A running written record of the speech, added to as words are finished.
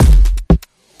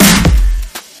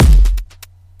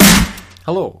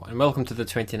Hello, and welcome to the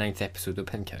 29th episode of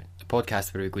Pin Count, the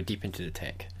podcast where we go deep into the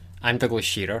tech. I'm Douglas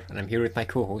Shearer, and I'm here with my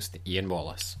co-host, Ian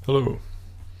Wallace. Hello.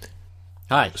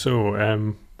 Hi. So, what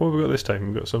have we got this time?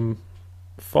 We've got some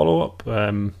follow-up,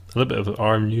 a little bit of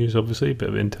ARM news, obviously, a bit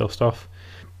of Intel stuff.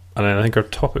 And then I think our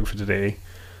topic for today,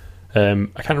 I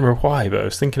can't remember why, but I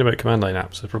was thinking about command line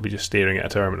apps. I was probably just staring at a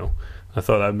terminal. I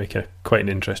thought that would make quite an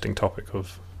interesting topic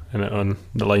on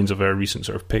the lines of our recent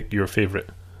sort of pick your favourite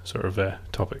sort of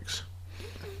topics.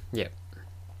 Yeah.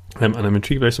 And I'm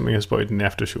intrigued by something I spotted in the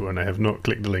after show, and I have not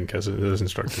clicked the link as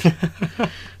instructed.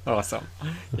 Awesome.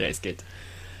 Yeah, it's good.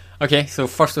 Okay, so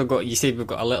first you said we've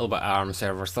got a little bit of ARM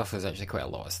server stuff. There's actually quite a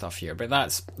lot of stuff here, but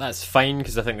that's fine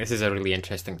because I think this is a really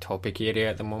interesting topic area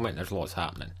at the moment. There's lots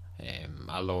happening.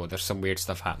 Although there's some weird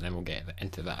stuff happening, we'll get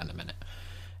into that in a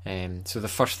minute. So the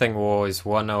first thing was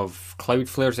one of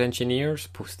Cloudflare's engineers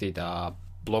posted a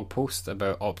blog post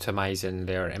about optimizing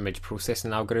their image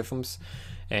processing algorithms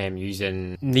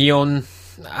using Neon.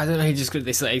 I don't know how to describe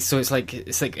this. It's like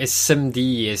as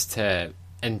SIMD is to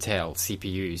Intel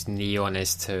CPUs, Neon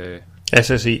is to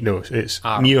SSE. No, it's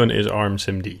ARM. Neon is ARM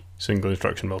SIMD, single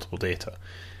instruction multiple data.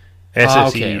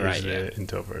 SSE is the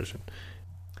Intel version.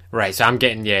 Right, so I'm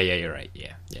getting you're right.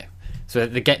 Yeah. So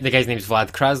the guy's name is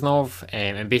Vlad Krasnov,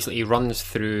 and basically he runs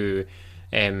through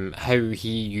how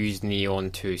he used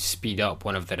Neon to speed up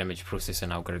one of their image processing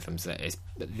algorithms.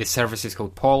 The service is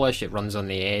called Polish. It runs on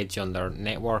the edge on their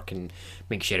network and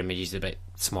makes your images a bit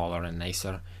smaller and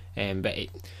nicer.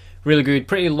 Really good,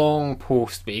 pretty long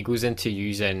post, but he goes into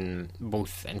using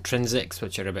both intrinsics,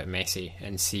 which are a bit messy,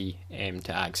 in C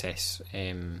to access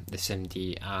the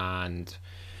SIMD, and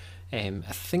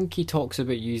I think he talks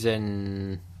about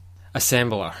using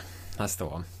assembler. That's the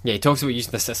one. Yeah, he talks about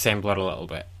using this assembler a little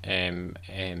bit,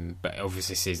 but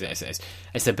obviously says that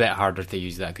it's a bit harder to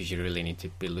use that because you really need to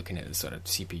be looking at the sort of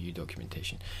CPU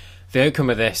documentation. The outcome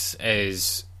of this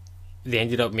is they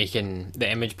ended up making the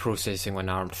image processing on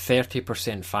ARM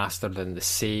 30% faster than the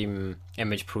same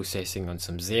image processing on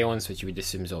some Xeons, which you would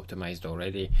assume is optimized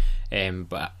already,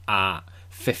 but at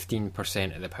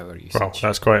 15% of the power usage. Well,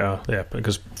 that's quite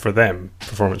because for them,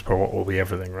 performance per watt will be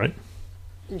everything, right?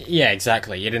 Yeah,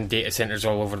 exactly. You're in data centers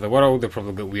all over the world. They've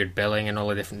probably got weird billing in all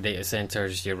the different data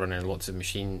centers. You're running lots of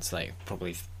machines, like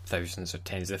probably thousands or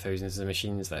tens of thousands of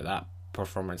machines. Like that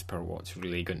performance per watt's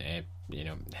really going to,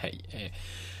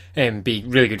 be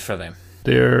really good for them.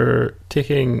 They're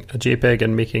taking a JPEG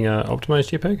and making an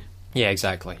optimized JPEG. Yeah,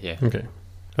 exactly. Yeah. Okay.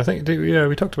 I think we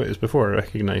talked about this before. I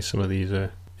recognise some of these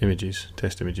images,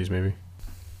 test images, maybe.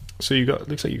 So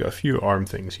looks like you got a few ARM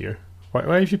things here.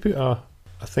 Why have you put a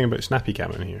thing about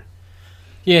SnappyCam in here?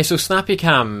 Yeah, so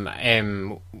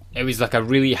SnappyCam, it was like a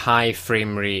really high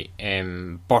frame rate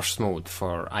burst mode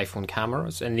for iPhone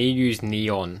cameras, and they used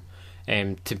Neon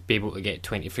to be able to get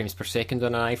 20 frames per second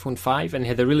on an iPhone 5, and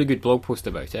had a really good blog post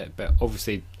about it, but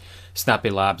obviously Snappy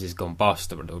Labs has gone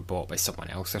bust, or they were bought by someone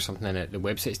else or something, and the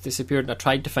website's disappeared, and I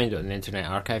tried to find it on the Internet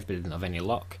Archive, but didn't have any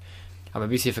luck. I'll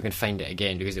maybe see if I can find it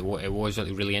again, because it was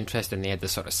really interesting. They had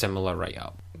this sort of similar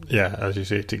write-up. Yeah, as you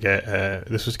say, to get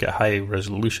this was to get high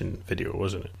resolution video,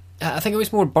 wasn't it? I think it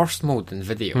was more burst mode than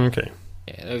video. Okay.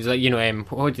 Yeah, it was like,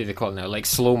 what do they call it now? Like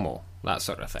slow-mo, that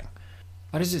sort of thing.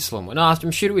 Or is it slow-mo? No,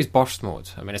 I'm sure it was burst mode.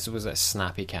 I mean, it was a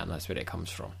SnappyCam, that's where it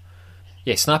comes from.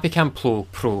 Yeah, SnappyCam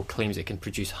Pro claims it can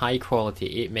produce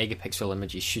high-quality 8-megapixel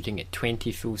images shooting at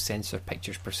 20 full sensor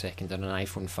pictures per second on an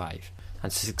iPhone 5,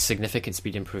 and significant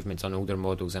speed improvements on older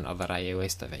models and other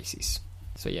iOS devices.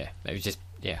 So yeah, it was just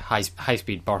high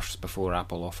speed bursts before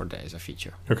Apple offered it as a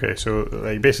feature. Okay, so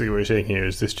like basically what you're saying here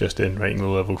is this just in writing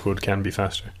low level code can be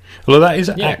faster. Although that is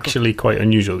actually quite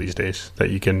unusual these days,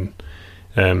 that you can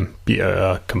beat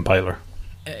a compiler.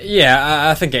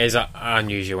 I think it is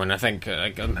unusual, and I think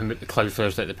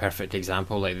Cloudflare's like the perfect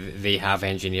example. Like they have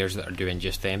engineers that are doing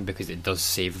just them because it does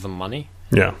save them money.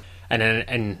 Yeah.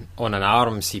 And on an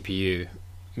ARM CPU,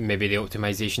 maybe the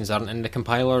optimizations aren't in the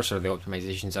compilers, or the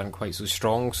optimizations aren't quite so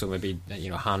strong. So maybe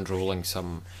hand rolling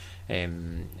some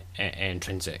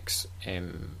intrinsics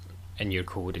in your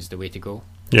code is the way to go.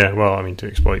 Yeah, well, I mean, to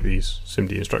exploit these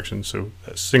SIMD instructions, so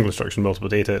that's single instruction, multiple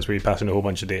data. It's where you pass in a whole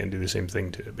bunch of data and do the same thing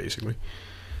to it, basically.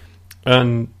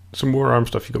 And some more ARM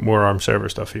stuff. You've got more ARM server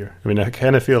stuff here. I mean, I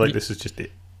kind of feel like this is just a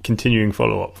continuing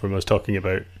follow up from us talking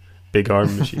about big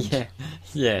ARM machines.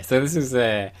 Yeah. So this is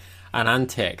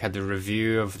Anantech had a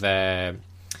review of the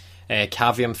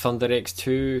Cavium Thunder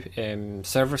X2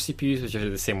 server CPUs, which are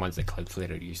the same ones that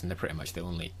Cloudflare are using. They're pretty much the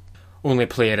only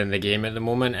player in the game at the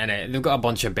moment, and they've got a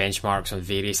bunch of benchmarks on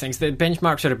various things. The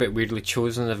benchmarks are a bit weirdly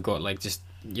chosen. They've got like just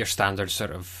your standard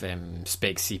sort of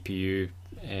spec CPU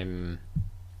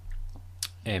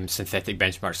synthetic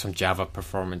benchmarks, some Java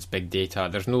performance, big data.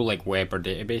 There's no like web or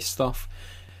database stuff.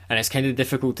 And it's kind of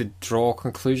difficult to draw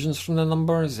conclusions from the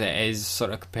numbers. It is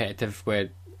sort of competitive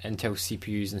with Intel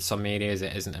CPUs in some areas,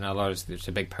 it isn't in others. There's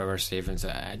a big power savings.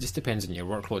 It just depends on your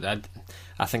workload.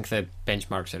 I think the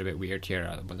benchmarks are a bit weird here.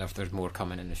 I wonder if there's more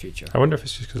coming in the future. I wonder if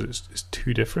it's just because it's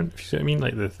too different. If you see what I mean,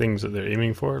 like the things that they're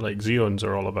aiming for, like Xeons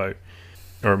are all about,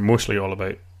 or mostly all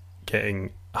about,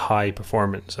 getting high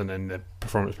performance, and then the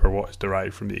performance per watt is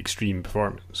derived from the extreme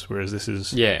performance. Whereas this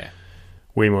is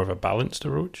way more of a balanced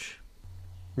approach.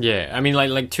 Yeah, I mean,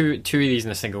 like two of these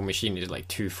in a single machine is like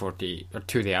 240, or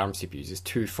two of the ARM CPUs is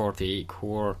 248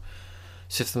 core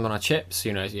system on a chip. So,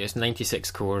 it's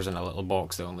 96 cores in a little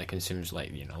box that only consumes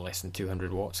like, less than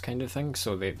 200 watts kind of thing.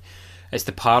 So it's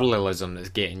the parallelism that's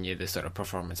getting you the sort of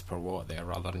performance per watt there,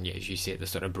 rather than, as you say, the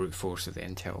sort of brute force of the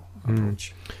Intel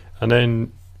approach. And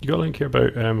then you got a link here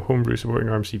about Homebrew supporting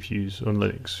ARM CPUs on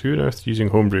Linux. Who on earth is using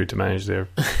Homebrew to manage their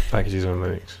packages on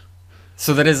Linux?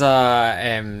 So there is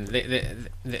a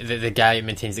the guy who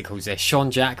maintains it called Sean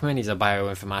Jackman. He's a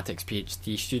bioinformatics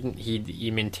PhD student.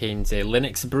 He maintains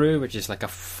Linux Brew, which is like a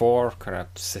fork or a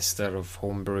sister of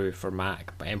Homebrew for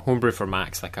Mac. But Homebrew for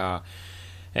Mac's like a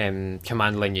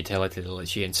command line utility that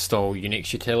lets you install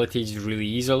Unix utilities really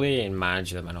easily and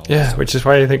manage them and all. Yeah, which is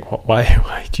why I think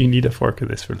why do you need a fork of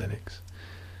this for Linux?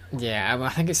 Yeah, I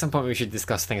think at some point we should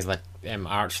discuss things like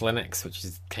Arch Linux, which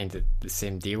is kind of the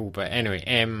same deal. But anyway,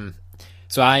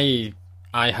 so I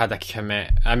had a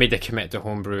commit. I made a commit to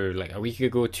Homebrew like a week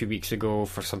ago, 2 weeks ago,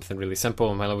 for something really simple.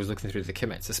 And while I was looking through the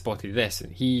commits, I spotted this,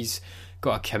 and he's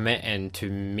got a commit in to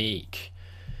make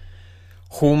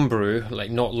Homebrew, like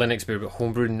not Linux Brew, but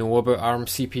Homebrew, know about ARM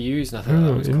CPUs. And I thought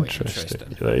that was quite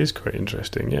interesting. That is quite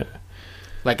interesting, yeah.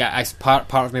 Like,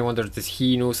 part of me wonders, does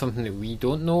he know something that we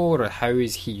don't know, or how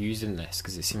is he using this?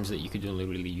 Because it seems like you could only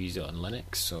really use it on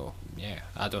Linux. So yeah,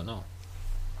 I don't know.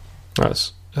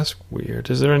 That's weird.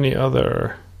 Is there any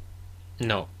other?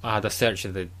 No, I had a search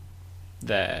of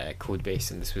the code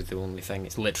base, and this was the only thing.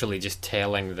 It's literally just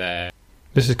telling the.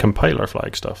 This is compiler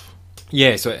flag stuff.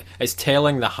 Yeah, so it's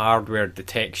telling the hardware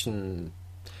detection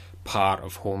part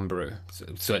of Homebrew,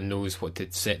 so it knows what to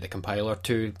set the compiler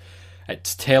to.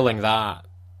 It's telling that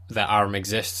ARM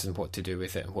exists and what to do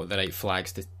with it, and what the right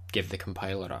flags to give the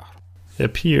compiler are. It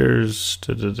appears.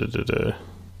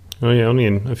 Oh yeah, only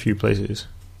in a few places.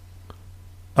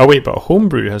 Oh wait, but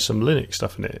Homebrew has some Linux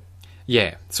stuff in it.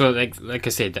 Yeah, so like I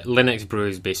said, Linux Brew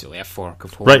is basically a fork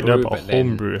of Homebrew. Right, no, but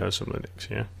Homebrew has some Linux,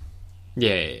 yeah?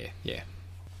 Yeah.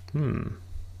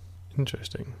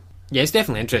 Interesting. Yeah, it's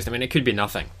definitely interesting. I mean, it could be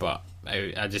nothing, but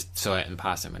I just saw it in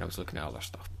passing when I was looking at other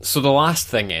stuff. So the last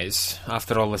thing is,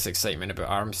 after all this excitement about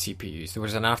ARM CPUs, there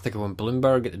was an article in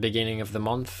Bloomberg at the beginning of the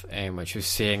month, which was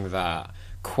saying that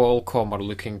Qualcomm are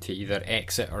looking to either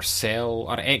exit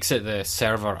the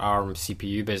server ARM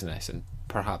CPU business and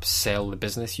perhaps sell the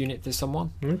business unit to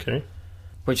someone. Okay.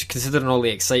 Which, considering all the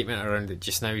excitement around it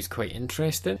just now, is quite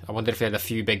interesting. I wonder if they had a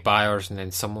few big buyers and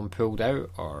then someone pulled out,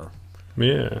 or...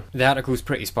 Yeah. The article's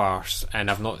pretty sparse, and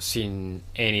I've not seen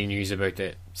any news about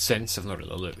it since. I've not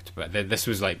really looked, but this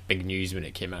was like big news when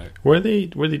it came out. Were they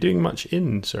doing much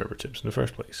in server chips in the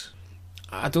first place?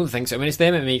 I don't think so. I mean, it's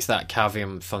them that makes that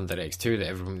Cavium Thunder X2 that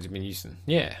everyone's been using.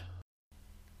 Yeah.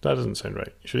 That doesn't sound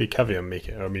right. Surely Cavium make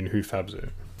it. I mean, who fabs it?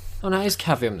 Oh, no, it's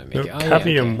Cavium that make it.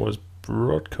 Cavium was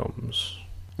Broadcom's.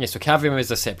 Yeah, so Cavium is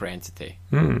a separate entity.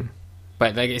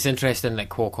 But like, it's interesting that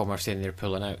Qualcomm are saying they're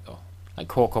pulling out, though. Like,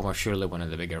 Qualcomm are surely one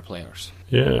of the bigger players.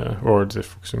 Yeah, or they're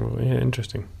focusing on... Yeah,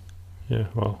 interesting. Yeah,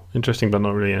 well, interesting, but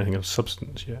not really anything of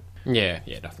substance yet. Yeah,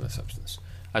 nothing of substance.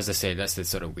 As I say, that's the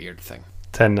sort of weird thing.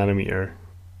 10 nanometer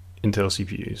Intel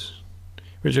CPUs.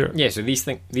 Which are... Yeah, so these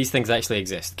things actually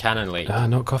exist. Cannon Lake.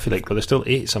 Not Coffee Lake, but there's still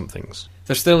 8 somethings.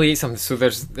 There's still 8 somethings. So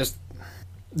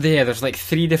there's like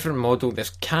 3 different models. There's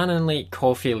Cannon Lake,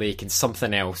 Coffee Lake, and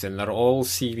something else, and they're all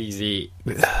Series 8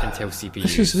 Intel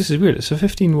CPUs. This is weird. It's a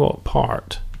 15 watt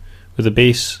part with a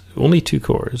base, only 2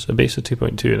 cores, a base of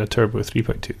 2.2 and a turbo of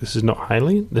 3.2. This is not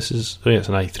Highline. This is, it's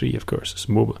an i3, of course. It's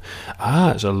mobile.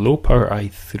 It's a low power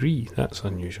i3. That's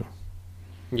unusual.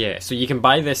 Yeah, so you can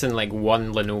buy this in like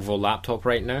one Lenovo laptop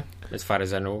right now, as far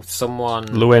as I know.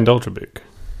 Low end Ultrabook.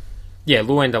 Yeah,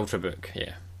 low end Ultrabook.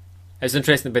 Yeah, it's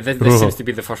interesting, but this seems to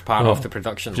be the first part of the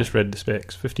production. Just read the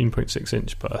specs: 15.6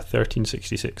 inch, but a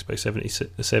 1366 by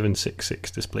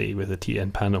 766 display with a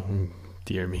TN panel.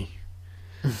 Dear me,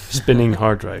 spinning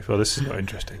hard drive. Well, this is not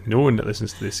interesting. No one that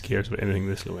listens to this cares about anything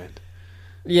this low end.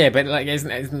 Yeah, but like,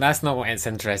 that's not what it's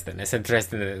interesting. It's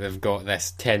interesting that they've got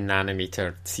this 10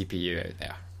 nanometer CPU out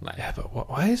there. Like, yeah, but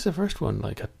why is the first one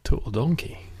like a total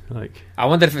donkey? Like, I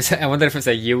wonder if it's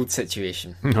a yield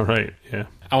situation. all right, yeah.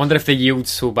 I wonder if the yield's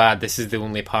so bad this is the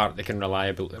only part they can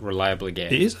reliably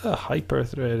get. It is a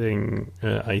hyper-threading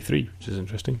i3, which is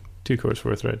interesting. 2 cores,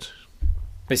 4 threads.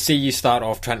 But say you start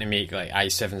off trying to make like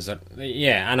i7s, an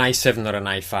i7 or an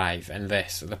i5, and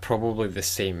they're probably the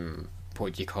same.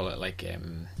 What do you call it? Like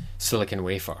silicon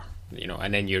wafer,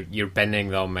 and then you're binning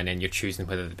them, and then you're choosing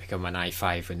whether they become an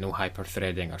i5 with no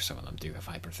hyper-threading, or some of them do have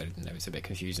hyper-threading. Now it's a bit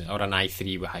confusing, or an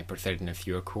i3 with hyper-threading and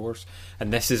fewer cores.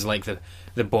 And this is like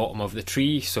the bottom of the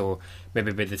tree. So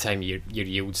maybe by the time your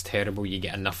yield's terrible, you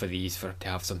get enough of these to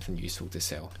have something useful to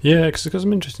sell. Yeah, because it's got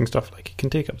some interesting stuff. Like, it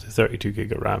can take up to 32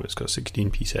 gig of RAM. It's got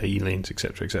 16 PCIe lanes,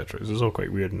 etc., etc. So it's all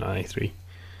quite weird in an i3.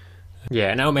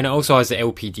 Yeah, and I mean it also has the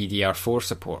LPDDR4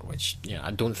 support, which I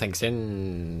don't think's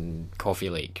in Coffee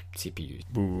Lake CPUs.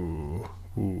 Ooh,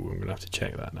 I'm gonna have to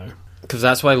check that now. Because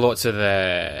that's why lots of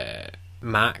the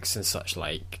Macs and such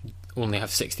like only have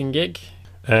 16 gig.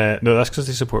 No, that's because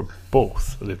they support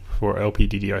both. They support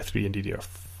LPDDR3 and DDR4.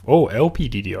 Oh,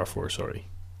 LPDDR4, sorry.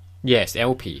 Yes,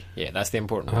 LP. Yeah, that's the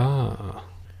important one. Ah,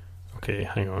 okay,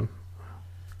 hang on.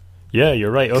 Yeah,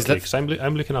 you're right. Okay, because I'm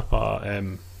looking up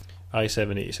a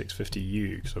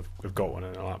i7-8650U, because I've got one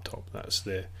in a laptop. That's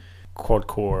the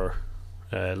quad-core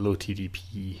low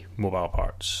TDP mobile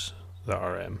parts that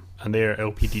are and they're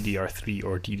LPDDR3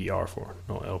 or DDR4,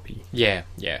 not LP. Yeah.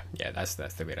 That's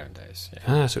the way around it is.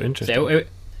 Yeah. So interesting. So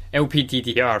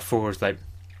LPDDR4 is like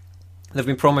they've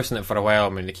been promising it for a while. I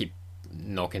mean, they keep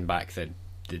knocking back the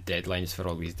deadlines for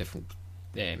all these different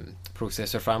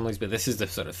processor families, but this is the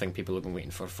sort of thing people have been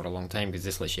waiting for a long time, because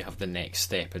this lets you have the next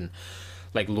step in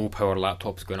like low power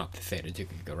laptops going up to 32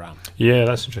 gig of RAM. Yeah,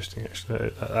 that's interesting actually.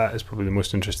 That is probably the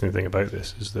most interesting thing about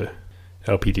this, is the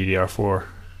LPDDR4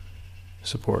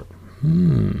 support.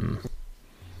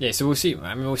 Yeah, so we'll see.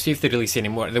 I mean, we'll see if they release any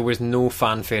more. There was no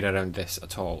fanfare around this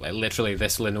at all. Like, literally,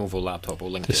 this Lenovo laptop,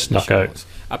 we'll link just to it, snuck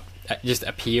out. It just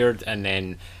appeared, and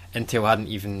then Intel hadn't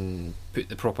even put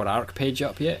the proper ARC page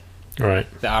up yet. Right.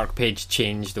 The ARC page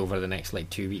changed over the next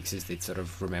 2 weeks as they'd sort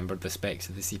of remembered the specs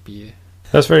of the CPU.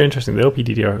 That's very interesting. The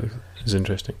LPDDR is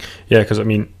interesting. Yeah, because I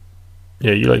mean,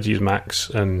 yeah, you like to use Macs,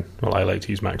 and well, I like to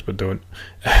use Macs, but don't.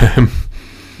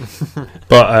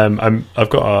 But I've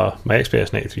got my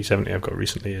XPS 9370 I've got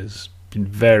recently has been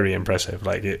very impressive.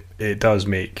 Like, it does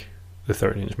make the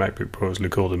 13-inch MacBook Pros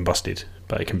look old and busted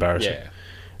by comparison. Yeah.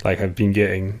 Like, I've been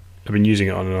using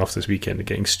it on and off this weekend and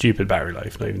getting stupid battery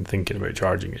life, not even thinking about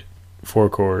charging it. 4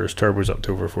 cores, turbos up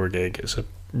to over 4 gig. It's a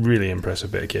really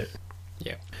impressive bit of kit.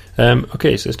 Yeah.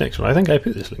 Okay, so this next one, I think I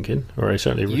put this link in, or I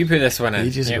certainly you put this one in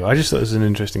ages ago. I just thought it was an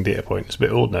interesting data point. It's a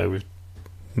bit old now. We've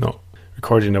not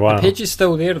recorded in a while. The page is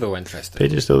still there, though. Interesting.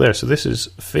 Page is still there. So this is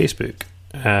Facebook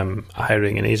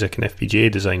hiring an ASIC and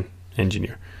FPGA design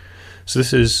engineer. So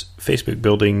this is Facebook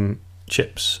building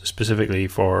chips specifically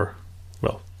for,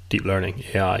 well, deep learning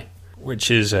AI,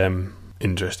 which is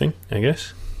interesting, I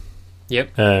guess.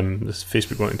 Yep. This is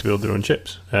Facebook wanting to build their own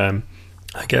chips. I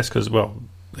guess because, well,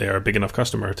 they are a big enough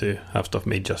customer to have stuff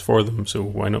made just for them, so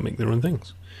why not make their own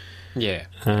things? Yeah.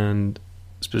 And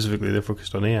specifically they're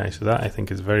focused on AI, so that I think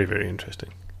is very, very interesting.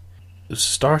 There's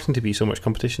starting to be so much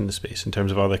competition in the space in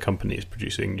terms of other companies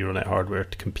producing neural net hardware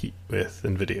to compete with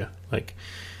NVIDIA. Like,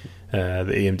 the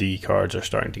AMD cards are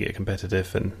starting to get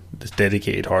competitive, and this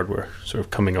dedicated hardware sort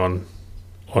of coming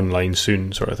online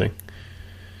soon, sort of thing.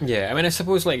 Yeah, I mean, I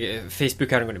suppose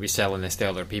Facebook aren't going to be selling this to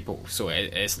other people, so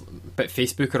but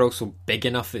Facebook are also big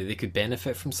enough that they could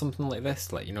benefit from something like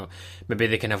this. Like, maybe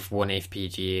they can have one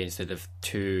FPGA instead of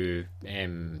 2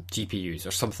 GPUs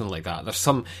or something like that. There's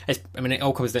some. I mean, it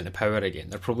all comes down to power again.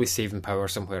 They're probably saving power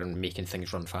somewhere and making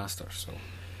things run faster. So,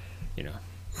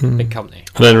 big company.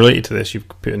 And then related to this, you've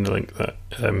put in the link that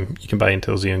you can buy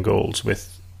Intel Xeon Golds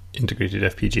with integrated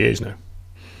FPGAs now.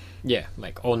 Yeah,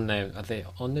 are they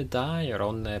on the die or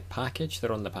on the package?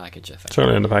 They're on the package, I think.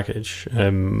 Certainly on the package.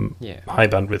 Yeah. High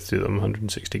bandwidth to them,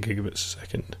 160 gigabits a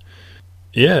second.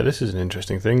 Yeah, this is an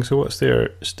interesting thing. So what's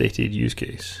their stated use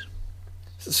case?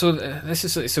 So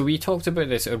we talked about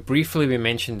this, or briefly we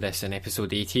mentioned this in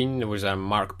episode 18. There was a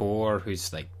Mark Bohr,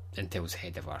 who's like Intel's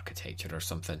head of architecture or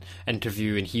something,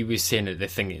 interview, and he was saying that the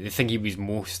thing he was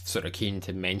most sort of keen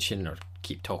to mention or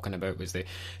keep talking about was they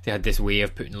had this way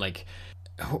of putting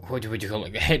what would you call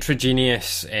it?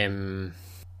 Heterogeneous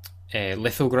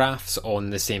lithographs on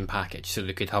the same package, so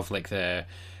they could have the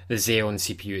Xeon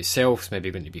CPU itself is maybe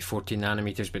going to be 14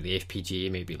 nanometers, but the FPGA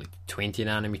may be 20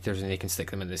 nanometers, and they can stick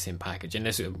them in the same package. And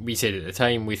this, we said at the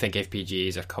time, we think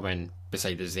FPGAs are coming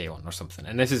beside the Xeon or something,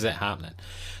 and this is it happening.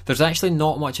 There's actually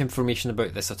not much information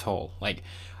about this at all.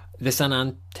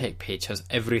 Symantec page has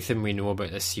everything we know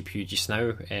about this CPU just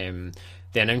now.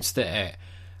 They announced it at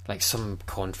like some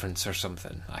conference or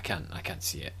something. I can't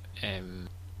see it.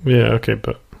 Yeah, okay,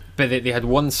 but they had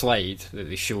one slide that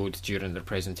they showed during their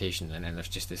presentation, and then there's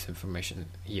just this information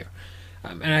here.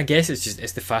 And I guess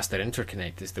it's the faster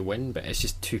interconnect is the win, but it's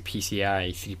just two PCI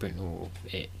 3.0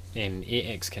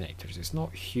 8X connectors. It's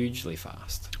not hugely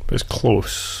fast. But it's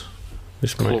close.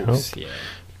 This might help. Yeah.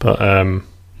 But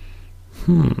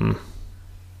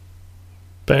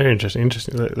very interesting.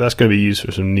 That's going to be used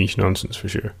for some niche nonsense for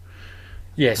sure.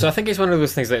 Yeah, so I think it's one of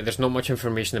those things that there's not much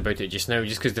information about it just now,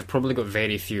 just because they've probably got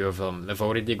very few of them. They've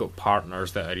already got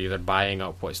partners that are either buying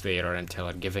up what's there or Intel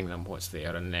are giving them what's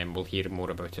there, and then we'll hear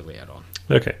more about it later on.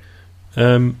 Okay.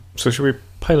 So should we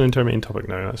pile into our main topic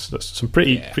now? That's some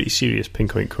pretty serious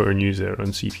pinpoint core news there on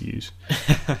CPUs.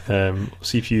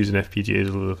 CPUs and FPGAs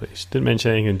all over the place. Didn't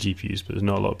mention anything on GPUs, but there's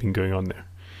not a lot been going on there.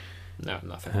 No,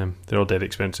 nothing. They're all dead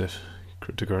expensive,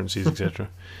 cryptocurrencies, etc.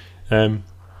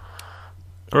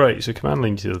 Alright, so command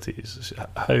line utilities.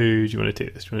 How do you want to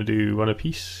take this? Do you want to do one a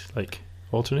piece, like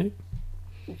alternate?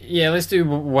 Yeah, let's do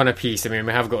one a piece. I mean,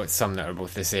 we have got some that are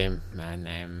both the same,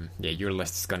 and your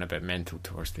list has gone a bit mental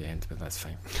towards the end, but that's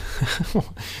fine.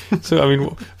 So, I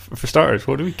mean, for starters,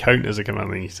 what do we count as a command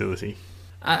line utility?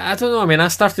 I don't know. I mean, I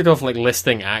started off like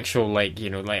listing actual, like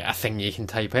a thing you can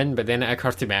type in, but then it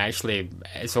occurred to me actually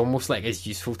it's almost like it's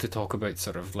useful to talk about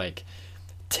sort of like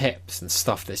tips and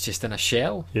stuff that's just in a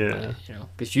shell. Yeah.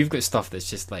 Because you've got stuff that's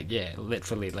just like,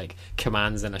 literally like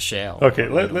commands in a shell. Okay,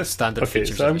 let's standard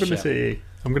features. So I'm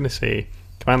going to say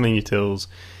command line utils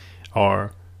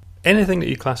are anything that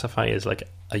you classify as like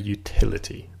a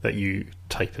utility that you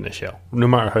type in a shell, no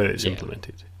matter how it's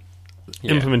implemented.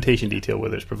 Yeah. Implementation detail,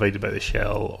 whether it's provided by the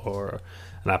shell or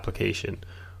an application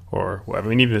or whatever. I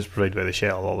mean, even if it's provided by the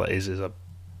shell, all that is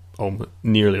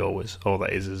nearly always all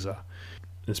that is a,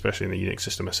 especially in the Unix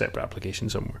system, a separate application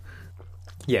somewhere.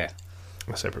 Yeah.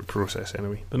 A separate process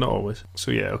anyway, but not always.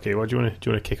 So yeah, okay, what do you want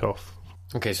to kick off?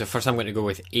 Okay, so first I'm going to go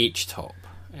with htop.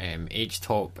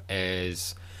 Htop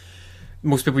is,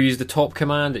 most people use the top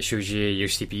command. It shows you your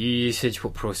CPU usage,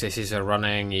 what processes are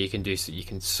running. You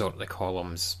can sort the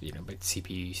columns, by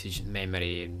CPU usage and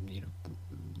memory, and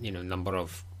number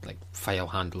of like file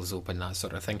handles open, that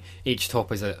sort of thing.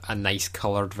 Htop is a nice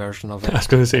coloured version of it. I was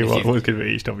going to say what's good about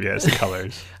Htop? Yeah, it's the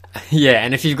colours. Yeah,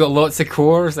 and if you've got lots of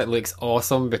cores, it looks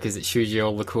awesome because it shows you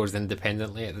all the cores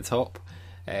independently at the top.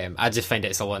 I just find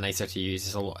it's a lot nicer to use.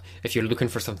 It's a lot, if you're looking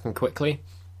for something quickly,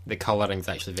 the colouring's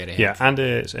actually very helpful. Yeah, and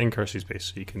it's in cursive space,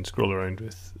 so you can scroll around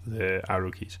with the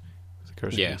arrow keys, with the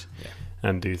cursive keys,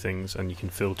 and do things, and you can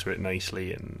filter it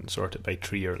nicely and sort it by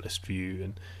tree or list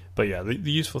view. But yeah, the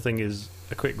useful thing is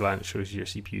a quick glance shows your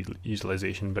CPU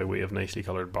utilization by way of nicely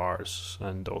coloured bars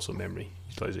and also memory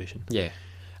utilization. Yeah.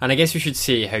 And I guess we should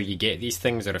say how you get these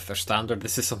things, or if they're standard.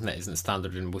 This is something that isn't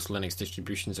standard in most Linux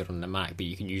distributions or on the Mac, but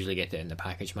you can usually get it in the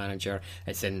package manager.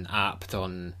 It's in apt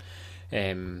on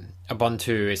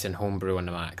Ubuntu, it's in Homebrew on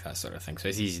the Mac, that sort of thing. So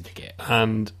it's easy to get.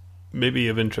 And maybe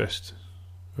of interest,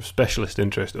 or specialist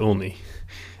interest only,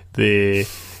 the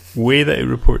way that it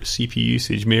reports CPU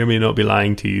usage may or may not be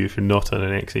lying to you if you're not on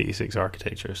an x86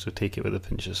 architecture, so take it with a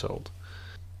pinch of salt.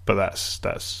 But that's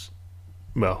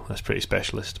pretty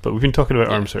specialist. But we've been talking about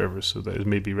ARM servers, so that is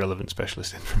maybe relevant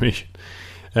specialist information.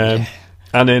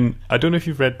 And then, I don't know if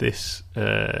you've read this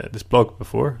blog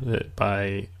before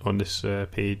on this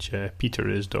page,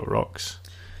 peteris.rocks.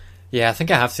 Yeah, I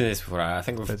think I have seen this before. I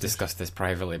think we've discussed this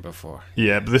privately before.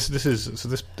 Yeah, but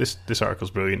this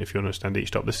article's brilliant if you understand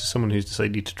HTOP. This is someone who's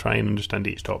decided to try and understand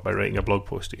HTOP by writing a blog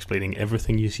post explaining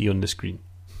everything you see on the screen.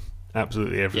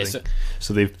 Absolutely everything. Yeah,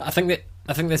 so they've. I think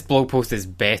this blog post is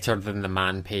better than the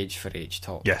man page for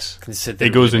HTOP. Yes,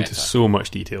 it goes into so much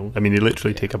detail. I mean, they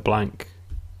literally take a blank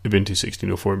Ubuntu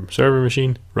 16.04 server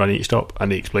machine, run HTOP,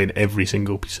 and they explain every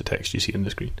single piece of text you see on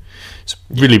the screen. It's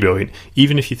really brilliant.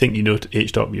 Even if you think you know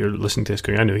HTOP, you're listening to this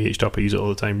going, I know HTOP, I use it all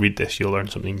the time, read this, you'll learn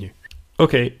something new.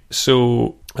 Okay,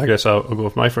 so I guess I'll go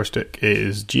with my first pick. It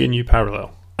is GNU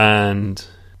Parallel, and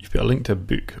you've got a link to a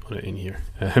book on it in here.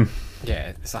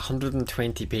 Yeah, it's a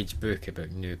 120-page book about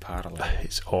GNU Parallel.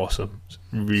 It's awesome. It's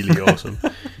really awesome.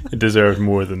 It deserves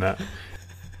more than that.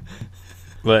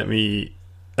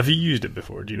 Have you used it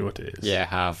before? Do you know what it is? Yeah,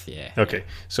 I have, yeah. Okay,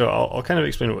 so I'll kind of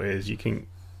explain what it is. You can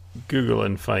Google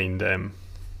and find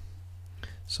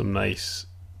some nice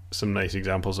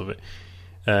examples of it.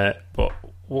 But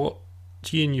what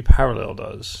GNU Parallel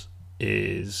does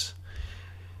is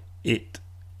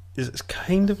it's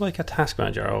kind of like a task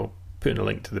manager. I'll put in a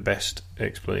link to the best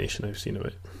explanation I've seen of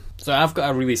it. So I've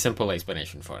got a really simple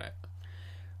explanation for it.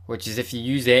 which is if you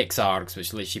use xargs,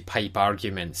 which lets you pipe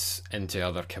arguments into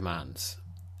other commands.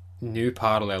 New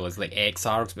Parallel is like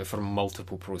xargs, but for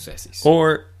multiple processes.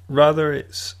 Or rather,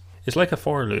 it's like a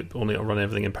for loop, only it'll run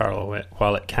everything in parallel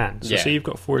while it can. So say you've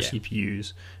got 4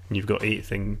 CPUs and you've got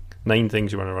 9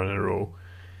 things you want to run in a row.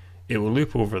 It will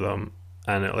loop over them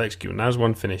and it'll execute. And as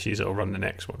one finishes, it'll run the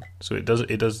next one. So it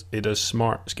does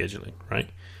smart scheduling, right?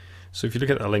 So if you look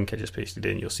at the link I just pasted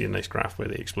in, you'll see a nice graph where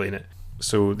they explain it.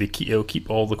 So it'll keep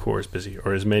all the cores busy,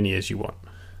 or as many as you want.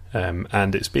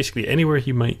 And it's basically anywhere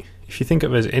you might, if you think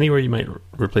of it as anywhere you might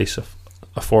replace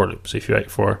a for loop. So if you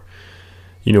write for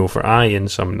I in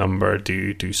some number,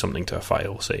 do something to a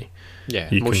file, say. Yeah,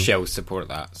 most shells support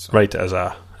that. So. Write it as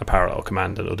a parallel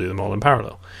command and it'll do them all in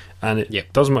parallel. And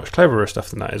it does much cleverer stuff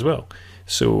than that as well.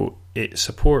 So it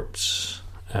supports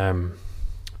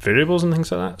variables and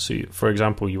things like that. So for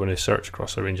example, you want to search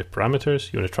across a range of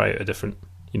parameters. You want to try out a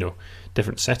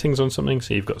different settings on something.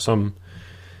 So you've got some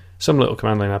little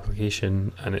command line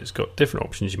application and it's got different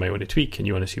options you might want to tweak and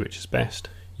you want to see which is best.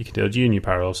 You can tell GNU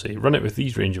Parallel, say, run it with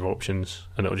these range of options,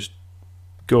 and it'll just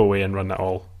go away and run that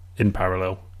all in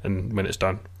parallel. And when it's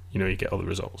done, you get all the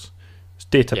results. It's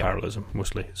data parallelism,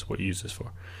 mostly, is what you use this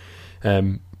for.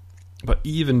 But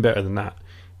even better than that,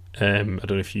 I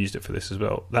don't know if you used it for this as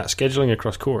well, that scheduling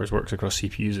across cores works across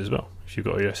CPUs as well. If you've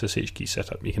got your SSH key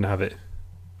set up, you can have it,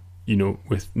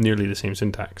 with nearly the same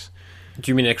syntax. Do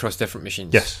you mean across different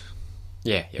machines? Yes.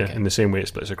 Yeah, okay. In the same way it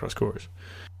splits across cores.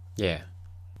 Yeah.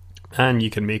 And you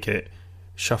can make it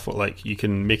shuffle,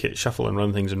 and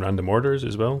run things in random orders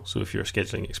as well. So if you're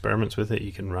scheduling experiments with it,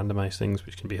 you can randomize things,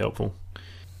 which can be helpful.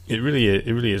 It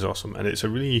really is awesome, and I'd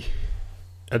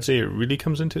say it really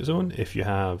comes into its own if you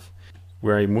have,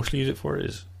 where I mostly use it for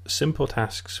is simple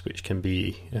tasks, which can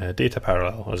be data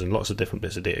parallel, as in lots of different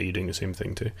bits of data you're doing the same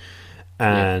thing to,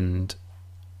 and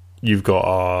you've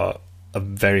got a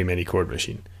very many core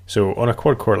machine. So on a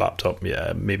quad core laptop,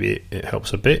 maybe it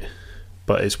helps a bit.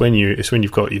 But it's when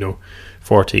you've got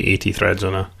 40, 80 threads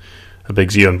on a big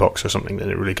Xeon box or something, then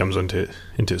it really comes into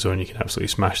its own. You can absolutely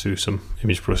smash through some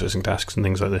image processing tasks and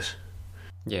things like this.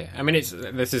 Yeah, I mean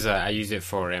I use it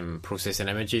for processing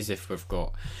images.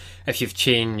 If you've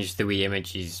changed the way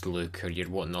images look, or you're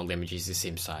wanting all the images the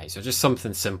same size, or just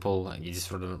something simple, and you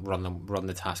just run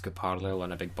the task of parallel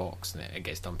on a big box, and it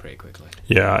gets done pretty quickly.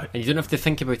 Yeah, and you don't have to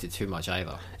think about it too much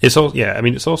either. It's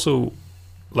also.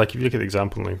 Like if you look at the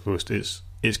example link post, it's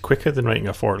quicker than writing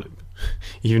a for loop.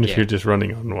 Even if you're just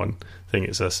running on one thing,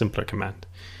 it's a simpler command.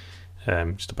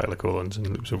 Just a pile of colons and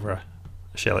loops over a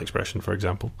shell expression, for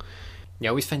example. Yeah,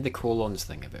 I always find the colons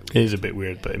thing a bit weird. It is a bit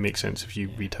weird, but it makes sense if you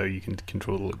read how you can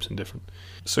control the loops in different.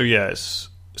 So yeah, it's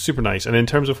super nice. And in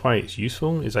terms of why it's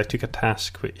useful, is I took a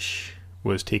task which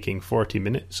was taking 40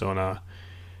 minutes on a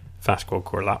fast quad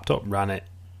core laptop, ran it.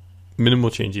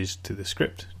 Minimal changes to the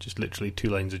script, just literally 2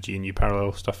 lines of GNU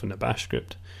Parallel stuff in a bash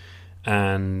script,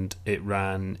 and it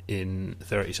ran in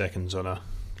 30 seconds on a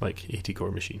 80 core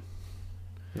machine.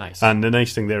 Nice. And the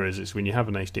nice thing there is when you have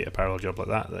a nice data parallel job like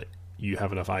that you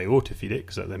have enough I/O to feed it,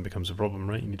 because that then becomes a problem,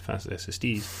 right? You need fast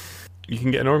SSDs. You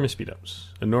can get enormous speedups.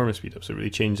 It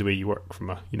really change the way you work from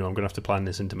I'm going to have to plan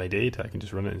this into my day to I can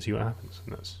just run it and see what happens.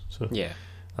 And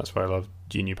that's why I love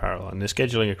GNU Parallel. And the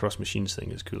scheduling across machines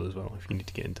thing is cool as well, if you need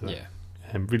to get into that.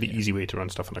 Really easy way to run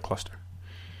stuff in a cluster.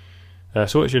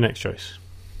 So what's your next choice?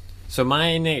 So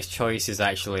my next choice is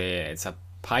it's a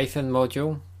Python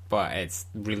module, but it's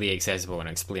really accessible, and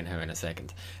I'll explain how in a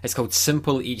second. It's called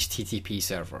Simple HTTP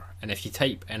Server. And if you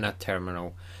type in a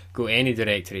terminal, go to any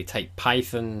directory, type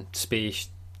Python space,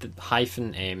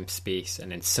 -m space,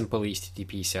 and then Simple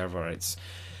HTTP Server. It's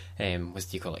what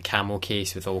do you call it? Camel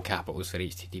case with all capitals for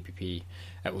HTTP.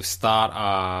 It will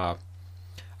start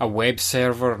a web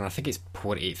server, and I think it's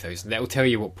port 8000. That'll tell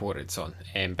you what port it's on,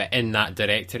 but in that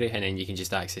directory, and then you can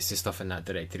just access the stuff in that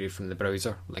directory from the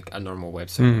browser, like a normal web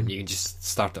server. You can just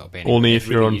start it up anywhere. Only if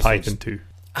you're on Python 2.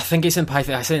 I think it's in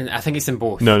Python. I think it's in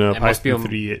both. No, Python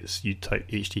 3, you type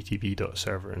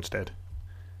http.server instead.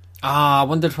 I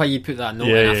wondered why you put that note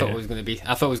in. I thought it was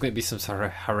going to be some sort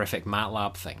of horrific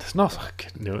MATLAB thing. It's not.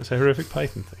 No, it's a horrific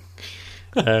Python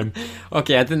thing.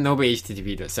 Okay, I didn't know about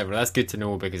HTTP.server. That's good to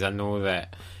know, because I know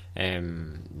that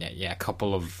a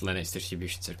couple of Linux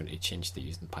distributions are going to change to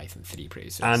using Python 3 pretty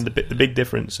soon. And the big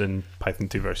difference in Python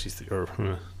 2 versus 3,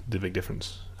 or the big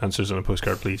difference, answers on a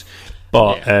postcard please,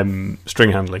 but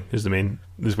string handling is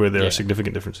where there are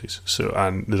significant differences. So,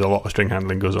 and there's a lot of string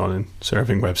handling goes on in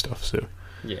serving web stuff, so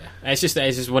it's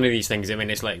just one of these things. I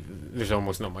mean, it's like there's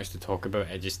almost not much to talk about.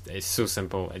 It's so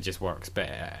simple, it just works. But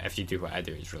if you do what I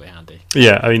do, it's really handy.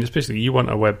 Yeah, I mean, it's basically you want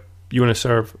to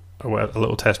serve a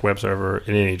little test web server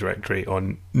in any directory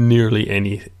on nearly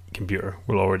any computer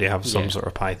will already have some sort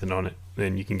of Python on it.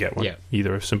 Then you can get one,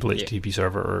 either a simple HTTP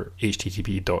server or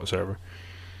HTTP dot server.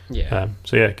 Yeah.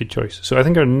 So yeah, good choice. So I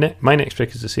think my next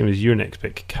pick is the same as your next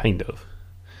pick, kind of.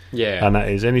 Yeah. And that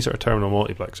is any sort of terminal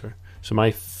multiplexer. So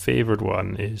my favoured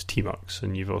one is Tmux,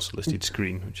 and you've also listed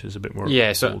Screen, which is a bit more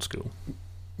old school.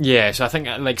 Yeah, so I think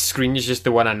like Screen is just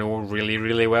the one I know really,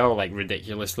 really well, like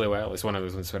ridiculously well. It's one of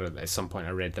those ones where at some point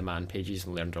I read the man pages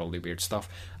and learned all the weird stuff.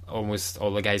 Almost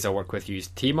all the guys I work with use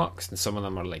Tmux, and some of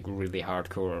them are like really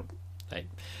hardcore like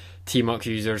Tmux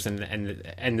users, and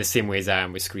in the same way as I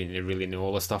am with Screen, they really know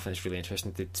all the stuff, and it's really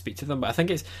interesting to speak to them. But I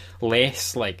think it's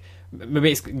less like,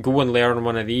 maybe it's go and learn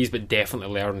one of these, but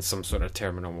definitely learn some sort of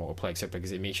terminal multiplexer,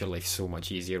 because it makes your life so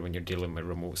much easier when you're dealing with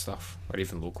remote stuff or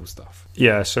even local stuff.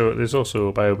 Yeah, so there's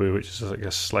also BioBoo, which is like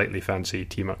a slightly fancy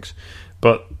Tmux.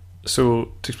 But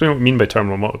so to explain what we mean by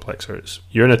terminal multiplexer, is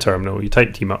you're in a terminal, you type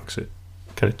Tmux, it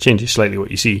kind of changes slightly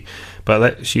what you see, but it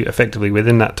lets you effectively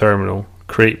within that terminal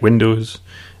create windows.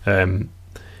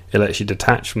 It lets you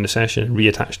detach from the session and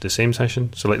reattach to the same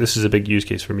session. So like this is a big use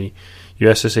case for me.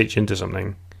 You SSH into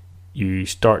something, you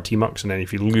start Tmux, and then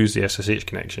if you lose the SSH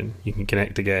connection, you can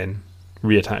connect again,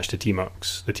 reattach to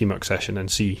Tmux, the Tmux session, and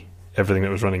see everything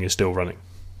that was running is still running.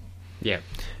 Yeah.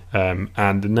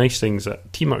 And the nice things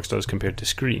that Tmux does compared to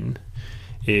Screen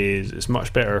is it's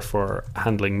much better for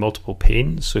handling multiple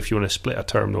panes. So if you want to split a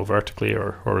terminal vertically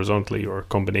or horizontally or a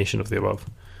combination of the above,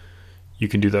 you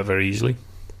can do that very easily.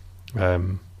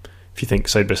 If you think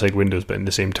side-by-side windows but in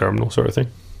the same terminal sort of thing.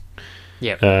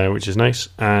 Yeah. Which is nice.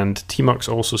 And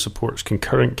Tmux also supports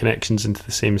concurrent connections into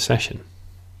the same session.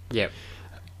 Yeah.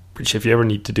 Which if you ever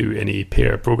need to do any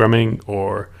pair programming,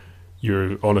 or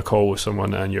you're on a call with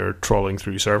someone and you're trawling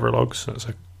through server logs, that's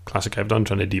a classic I've done,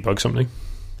 trying to debug something,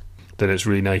 then it's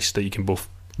really nice that you can both,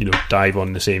 dive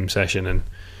on the same session and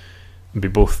be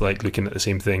both like looking at the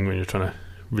same thing when you're trying to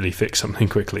really fix something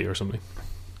quickly or something.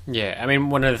 Yeah, I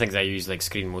mean, one of the things I use like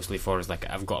Screen mostly for is like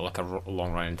I've got like a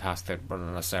long running task that run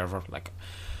on a server, like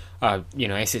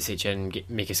SSH in,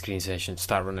 make a Screen session,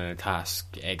 start running a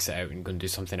task, exit out, and go and do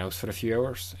something else for a few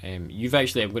hours. You've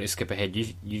actually, I'm going to skip ahead.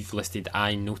 You've listed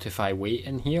iNotify-Wait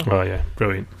in here. Oh yeah,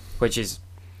 brilliant. Which is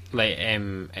like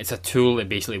it's a tool that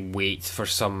basically waits for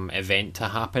some event to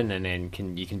happen, and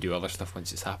then you can do other stuff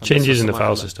once it's happened. Changes in the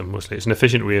file system mostly. It's an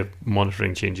efficient way of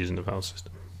monitoring changes in the file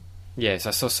system. Yes,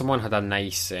 I saw someone had a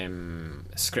nice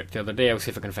script the other day. I'll see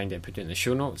if I can find it and put it in the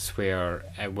show notes, where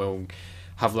it will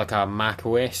have like a Mac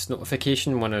OS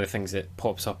notification. One of the things that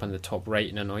pops up in the top right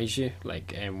and annoys you,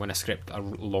 like when a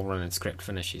long-running script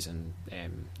finishes in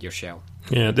your shell.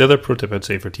 Yeah, the other pro tip I'd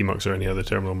say for Tmux or any other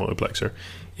terminal multiplexer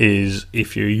is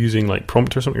if you're using like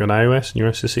Prompt or something on iOS and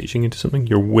you're SSHing into something,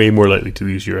 you're way more likely to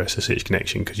lose your SSH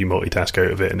connection because you multitask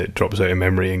out of it and it drops out of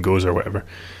memory and goes or whatever.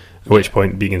 At which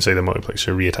point, being inside the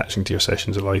multiplexer, reattaching to your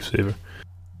session's a lifesaver.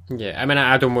 Yeah, I mean,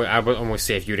 I would almost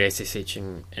say if you're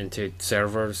SSHing into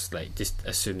servers, like just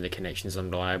assume the connection is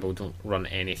unreliable. Don't run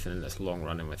anything that's long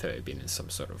running without it being in some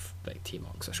sort of like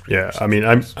Tmux or Screen. Yeah, I mean,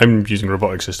 I'm using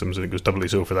robotic systems, and it goes doubly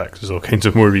so for that because there's all kinds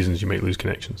of more reasons you might lose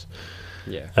connections.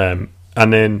 Yeah.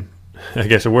 And then I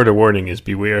guess a word of warning is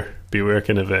beware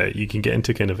kind of you can get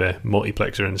into kind of a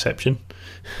multiplexer inception.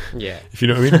 Yeah. If you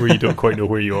know what I mean, where you don't quite know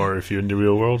where you are if you're in the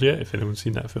real world yet, if anyone's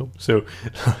seen that film. So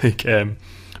like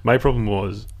my problem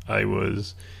was I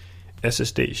was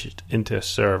SSH'd into a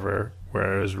server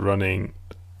where I was running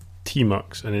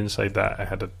Tmux, and inside that I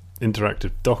had an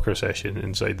interactive Docker session.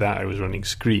 Inside that I was running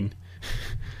Screen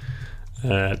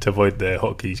to avoid the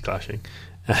hotkeys clashing.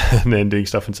 And then doing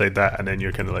stuff inside that, and then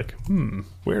you're kind of like,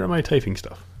 where am I typing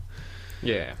stuff?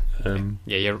 Yeah.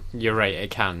 Yeah, you're right.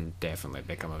 It can definitely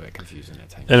become a bit confusing at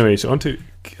times. Anyway, so onto,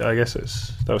 I guess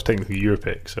that was technically your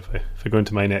pick. So if I go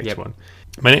into my next one,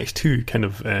 my next two kind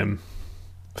of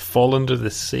fall under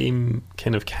the same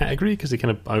kind of category because they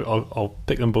kind of I'll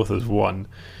pick them both as one.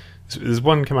 So there's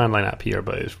one command line app here,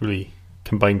 but it's really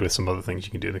combined with some other things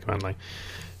you can do in the command line.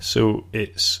 So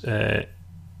it's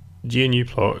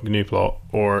GNUplot,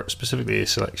 or specifically a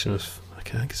selection of, I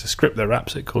think it's a script that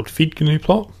wraps it called feed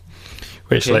GNUplot,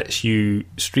 which lets you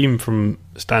stream from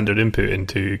standard input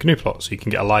into GNUplot, so you can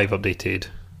get a live updated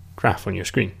graph on your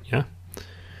screen,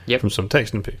 from some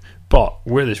text input. But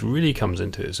where this really comes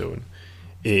into its own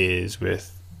is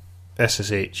with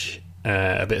SSH,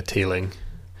 a bit of tailing,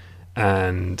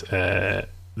 and the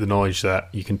knowledge that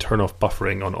you can turn off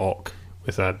buffering on awk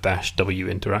with a -w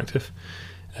interactive.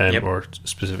 Or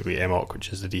specifically MAWK, which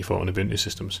is the default on Ubuntu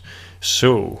systems.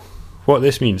 So what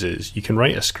this means is you can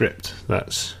write a script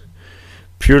that's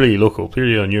purely local,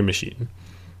 purely on your machine,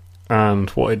 And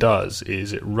what it does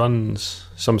is it runs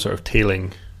some sort of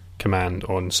tailing command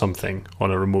on something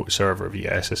on a remote server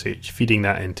via SSH, feeding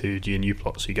that into GNU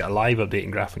plot. So you get a live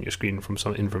updating graph on your screen from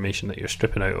some information that you're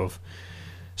stripping out of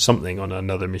something on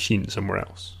another machine somewhere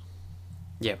else.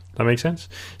 Yeah. That makes sense?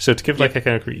 So to give like a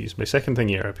concrete use, my second thing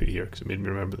here I put here, because it made me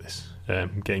remember this,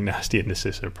 getting nasty in the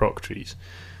sys are proc trees,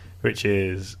 which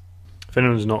is, if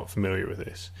anyone's not familiar with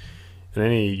this, in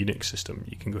any Unix system,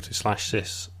 you can go to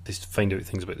 /sys to find out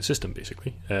things about the system,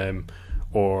 basically,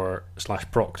 or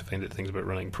 /proc to find out things about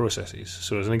running processes.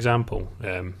 So as an example,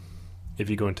 if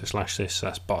you go into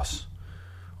 /sys/bus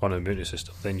on a Ubuntu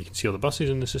system, then you can see all the buses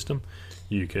in the system.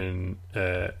 You can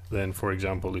then, for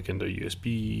example, look into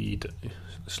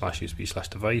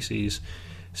USB/devices,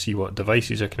 see what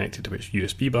devices are connected to which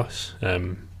USB bus.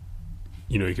 You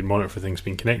can monitor for things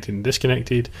being connected and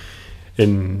disconnected.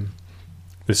 In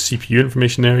the CPU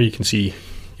information there, you can see,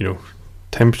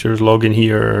 temperatures log in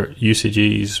here,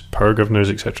 usages, power governors,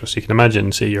 etc. So you can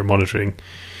imagine, say you're monitoring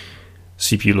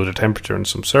CPU loaded temperature on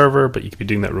some server, but you could be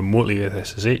doing that remotely with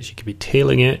SSH. You could be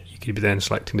tailing it. You could be then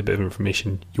selecting the bit of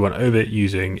information you want out of it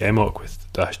using mawk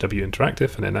with -w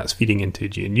interactive, and then that's feeding into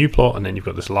GNU plot, and then you've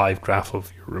got this live graph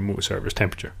of your remote server's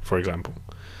temperature, for example.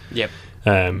 Yep.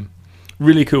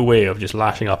 Really cool way of just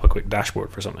lashing up a quick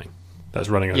dashboard for something that's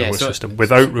running on a remote system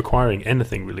without requiring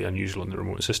anything really unusual in the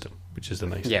remote system, which is the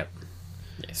nice thing. Yeah.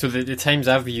 So the times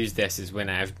I've used this is when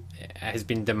it has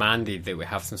been demanded that we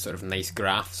have some sort of nice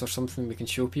graphs or something we can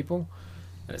show people,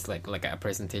 and it's like at a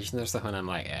presentation or something. I'm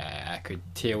like, I could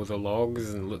tail the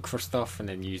logs and look for stuff and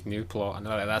then use GNUplot, and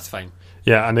that's fine.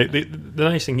 Yeah, and the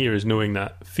nice thing here is knowing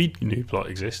that feed GNUplot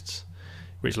exists,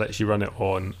 which lets you run it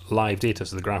on live data,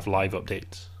 so the graph live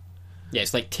updates. Yeah,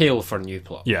 it's like tail for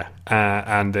GNUplot. Yeah,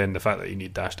 and then the fact that you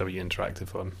need -w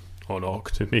interactive on awk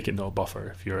to make it not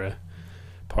buffer if you're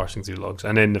parsing through logs,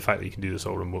 and then the fact that you can do this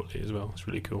all remotely as well. It's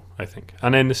really cool, I think.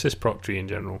 And then the sysproc tree in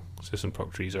general, sys and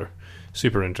proc trees are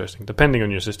super interesting depending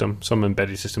on your system. Some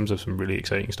embedded systems have some really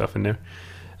exciting stuff in there,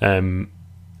 and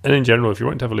in general, if you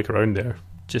want to have a look around there,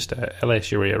 just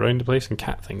ls your way around the place and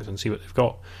cat things and see what they've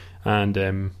got,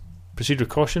 and proceed with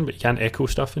caution, but you can echo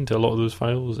stuff into a lot of those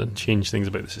files and change things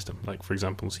about the system, like for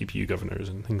example CPU governors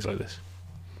and things like this.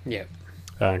 Yeah.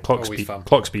 And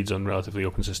clock speeds on relatively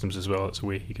open systems as well. It's a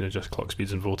way you can adjust clock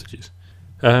speeds and voltages.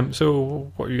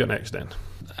 So what have you got next then?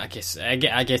 I guess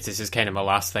this is kind of my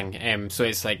last thing. So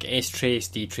it's like strace,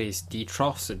 dtrace,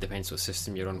 dtross. It depends what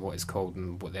system you're on, what it's called,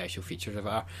 and what the actual features of it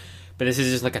are. But this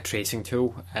is just like a tracing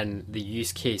tool, and the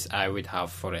use case I would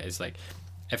have for it is like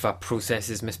if a process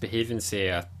is misbehaving, say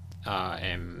a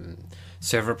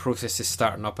server process is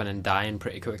starting up and then dying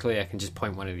pretty quickly, I can just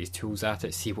point one of these tools at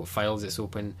it, see what files it's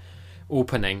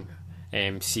opening,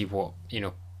 see what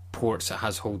ports it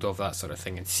has hold of, that sort of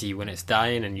thing, and see when it's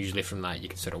dying, and usually from that you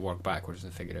can sort of work backwards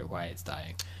and figure out why it's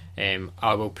dying.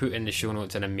 I will put in the show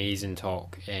notes an amazing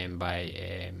talk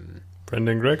by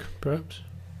Brendan Gregg, perhaps?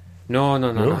 No.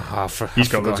 He's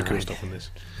got loads of cool stuff on this.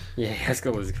 Yeah, he's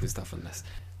got loads of cool stuff on this.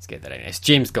 Let's get that in. It's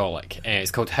James Golick. It's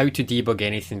called How to Debug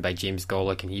Anything by James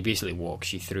Golick, and he basically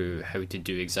walks you through how to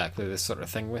do exactly this sort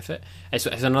of thing with it. It's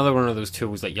another one of those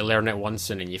tools like you learn it once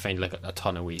and then you find like a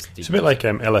ton of ways to do it. It's a bit like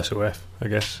LSOF, I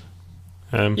guess.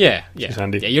 Yeah. It's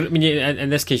handy. Yeah, in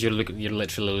this case, you're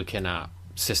literally looking at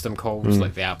system calls,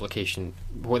 like the application,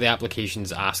 what the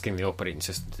application's asking the operating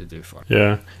system to do for.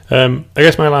 Yeah. I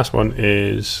guess my last one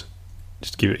is,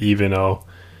 just to keep it even, I'll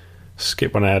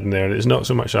skip one I had in there. It's not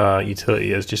so much a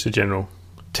utility as just a general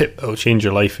tip that'll change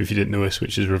your life if you didn't know this,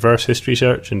 which is reverse history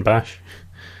search in Bash,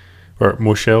 or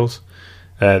most shells.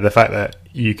 The fact that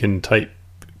you can type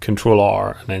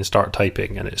Control-R and then start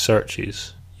typing, and it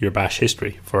searches your Bash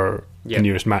history for the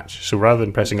nearest match. So rather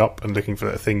than pressing up and looking for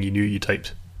that thing you knew you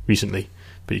typed recently,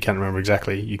 but you can't remember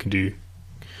exactly, you can do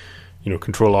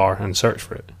Control-R and search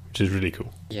for it, which is really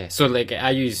cool. Yeah, so like I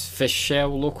use Fish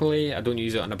Shell locally. I don't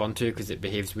use it on Ubuntu because it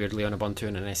behaves weirdly on Ubuntu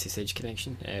in an SSH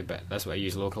connection, but that's what I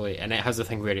use locally. And it has a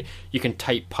thing where you can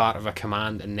type part of a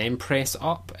command and then press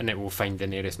up, and it will find the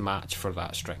nearest match for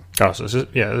that string. Oh, so it's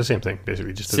the same thing,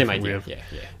 basically, just a same different idea. way of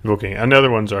invoking it. And the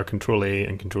other ones are Control-A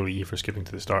and Control-E for skipping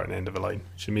to the start and end of a line,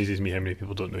 which amazes me how many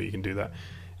people don't know you can do that.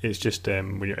 It's just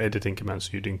when you're editing commands,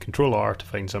 so you're doing Control-R to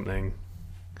find something.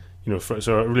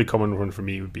 So a really common one for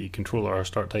me would be Control-R,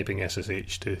 start typing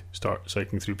SSH to start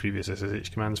cycling through previous SSH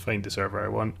commands, find the server I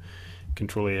want,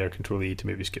 Control-A or Control-E to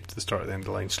maybe skip to the start at the end of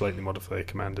the line, slightly modify a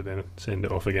command and then send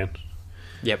it off again.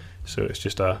 Yep. So it's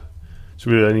just it's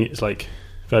really neat. It's like,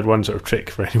 if I had one sort of trick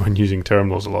for anyone using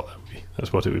terminals a lot,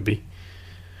 that's what it would be.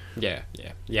 Yeah,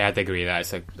 I'd agree.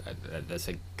 That's a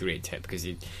great tip because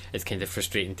it's kind of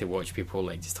frustrating to watch people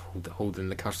like just holding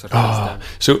the cursor down.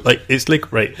 So like it's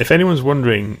like, right, if anyone's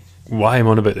wondering why I'm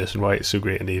on about this and why it's so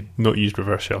great and they've not used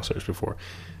reverse shell search before,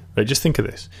 right, just think of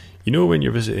this. You know, when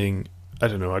you're visiting, I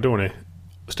don't know, I don't want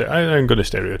to, I'm going to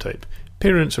stereotype,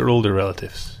 parents or older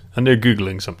relatives, and they're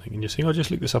Googling something, and you're saying, "Oh,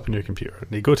 just look this up on your computer." And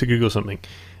they go to Google something,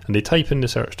 and they type in the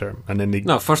search term, and then they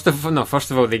first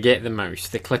of all, they get the mouse,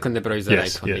 they click on the browser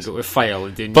icon, they go to File,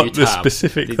 they do New but tab.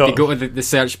 They go to the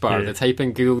search bar, they type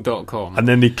in google.com, and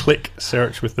then they click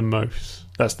search with the mouse.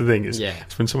 That's the thing. It's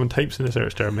when someone types in the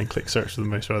search term and click search with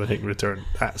the mouse rather than hitting return.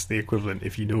 That's the equivalent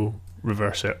if you know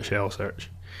reverse shell search.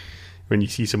 When you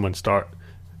see someone start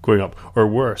going up, or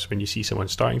worse, when you see someone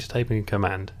starting to type in a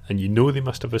command and you know they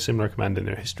must have a similar command in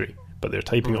their history, but they're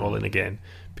typing it all in again,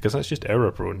 because that's just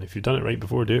error prone. If you've done it right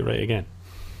before, do it right again.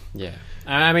 Yeah,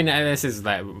 I mean, this is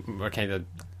like, we're kind of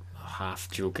half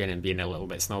joking and being a little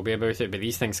bit snobby about it, but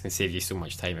these things can save you so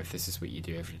much time if this is what you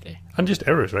do every day. And just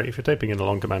errors, right? If you're typing in a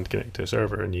long command to connect to a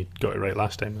server and you got it right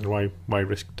last time, then why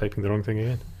risk typing the wrong thing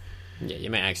again? Yeah,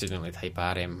 you might accidentally type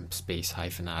rm space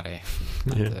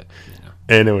 -rf.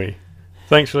 Anyway,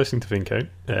 thanks for listening to PinCount.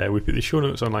 We put the show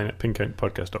notes online at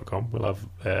pincountpodcast.com. We'll have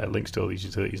links to all these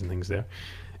utilities and things there.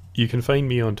 You can find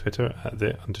me on Twitter at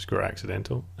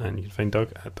 @the_accidental, and you can find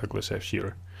Doug at Douglas F.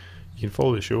 Shearer. You can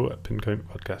follow the show at PinCount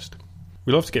Podcast.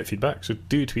 We love to get feedback, so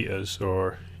do tweet us,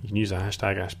 or you can use the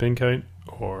hashtag #PinCount,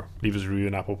 or leave us a review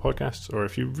on Apple Podcasts, or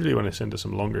if you really want to send us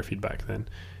some longer feedback, then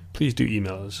please do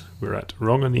email us. We're at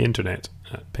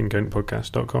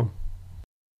wrongontheinternet@pincountpodcast.com.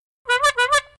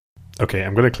 Okay,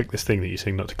 I'm going to click this thing that you're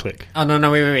saying not to click. Oh,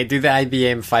 no, wait. Do the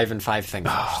IBM 5 and 5 thing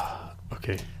first.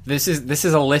 Okay. This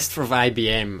is a list from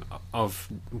IBM of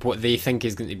what they think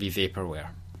is going to be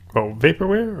vaporware. Well,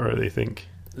 vaporware, or they think...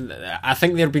 I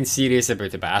think they're being serious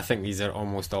about it, but I think these are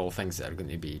almost all things that are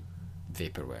going to be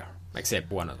vaporware, except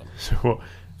one of them. So what?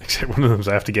 Except one of them,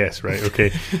 so I have to guess, right?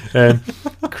 Okay.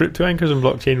 Crypto anchors and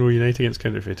blockchain will unite against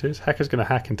counterfeiters. Hackers going to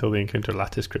hack until they encounter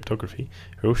lattice cryptography.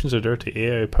 Our oceans are dirty.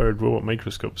 AI-powered robot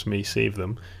microscopes may save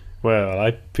them. Well,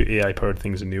 I put AI-powered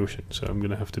things in the ocean, so I'm going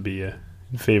to have to be in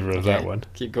favour of that one.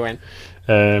 Keep going.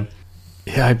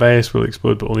 AI bias will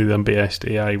explode, but only the unbiased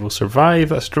AI will survive.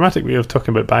 That's a dramatic way of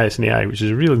talking about bias in AI, which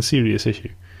is a real and serious issue.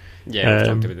 Yeah, we've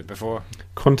talked about it before.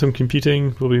 Quantum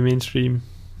computing will be mainstream.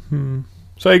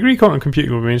 So I agree, quantum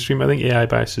computing will be mainstream. I think AI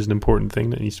bias is an important thing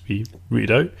that needs to be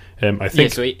rooted out. I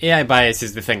think so AI bias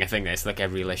is the thing. I think that's like a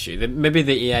real issue. Maybe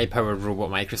the AI-powered robot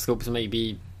microscopes might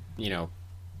be,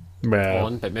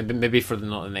 on, but maybe for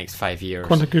not the next 5 years.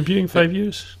 Quantum computing, 5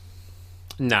 years?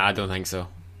 Nah, I don't think so.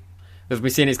 They've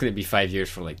been saying it's going to be 5 years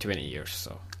for like 20 years.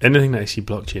 So anything that I see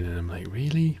blockchain and I'm like,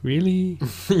 really?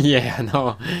 Yeah, I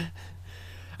know.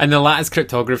 And the lattice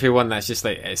cryptography one, that's just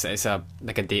like it's a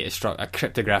a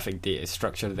cryptographic data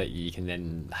structure that you can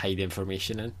then hide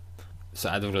information in. So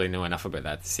I don't really know enough about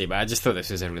that to say, but I just thought this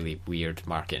was a really weird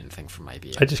marketing thing from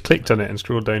IBM. I just clicked on it and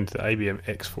scrolled down to the IBM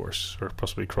X-Force, or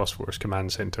possibly CrossForce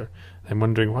Command Center. I'm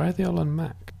wondering, why are they all on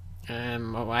Mac?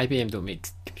 Well, IBM don't make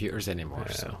computers anymore,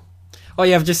 so... Oh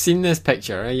yeah, I've just seen this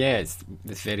picture. Yeah, it's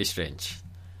very strange.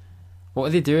 What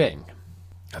are they doing?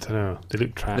 I don't know. They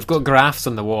look trapped. They've got graphs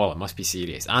on the wall. It must be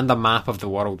serious. And a map of the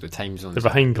world with time zones. They're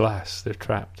behind glass. They're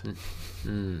trapped.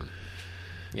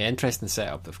 Yeah, interesting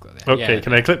setup they've got there. Okay,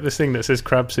 can I click this thing that says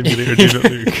Crab Simulator Do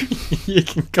Not Look? You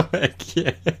can click,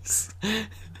 yes.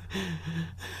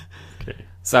 Okay.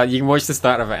 So you can watch the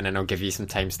start of it and then I'll give you some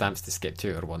timestamps to skip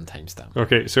to, or one timestamp.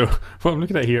 Okay, so what I'm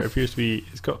looking at here appears to be,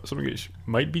 it's got something which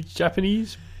might be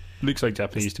Japanese. Looks like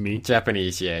Japanese to me.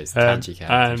 Japanese, yeah, it's kanji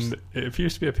characters. And it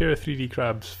appears to be a pair of 3D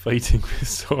crabs fighting with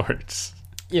swords.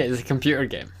 Yeah, it's a computer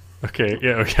game. Okay,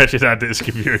 I should add this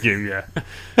computer game, yeah.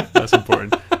 That's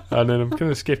important. And then I'm kind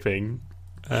of skipping.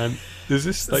 And there's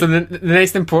this... so the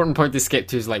next important point to skip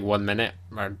to is like 1 minute,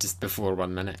 or just before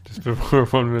 1 minute. Just before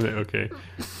 1 minute, okay.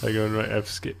 I go, right, I've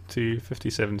skipped to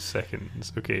 57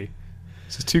 seconds. Okay.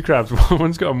 So it's two crabs.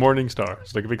 One's got a morning star.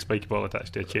 It's like a big spiky ball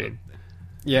attached to a chain.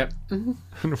 Yep.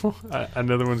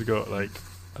 Another one's got like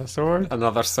a sword.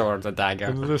 Another sword, a dagger.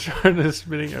 Another sword is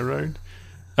spinning around.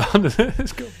 And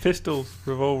it's got pistols,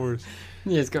 revolvers.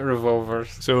 Yeah, it's got revolvers.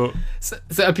 So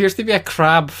it appears to be a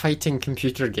crab fighting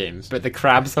computer game, but the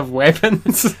crabs have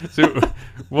weapons. So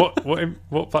what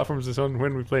platform is this on?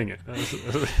 When are we playing it?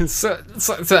 So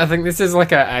I think this is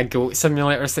like a goat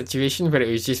simulator situation where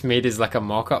it was just made as like a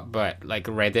mock-up, but like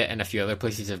Reddit and a few other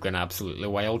places have gone absolutely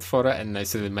wild for it, and now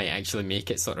so they might actually make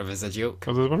it sort of as a joke.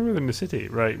 Oh, there's one within the city.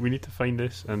 Right, we need to find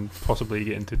this and possibly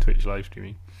get into Twitch live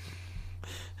streaming.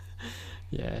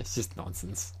 Yeah, it's just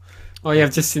nonsense. Oh yeah,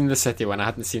 I've just seen the City one. I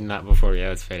hadn't seen that before.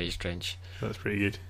 Yeah, it's very strange. That's pretty good.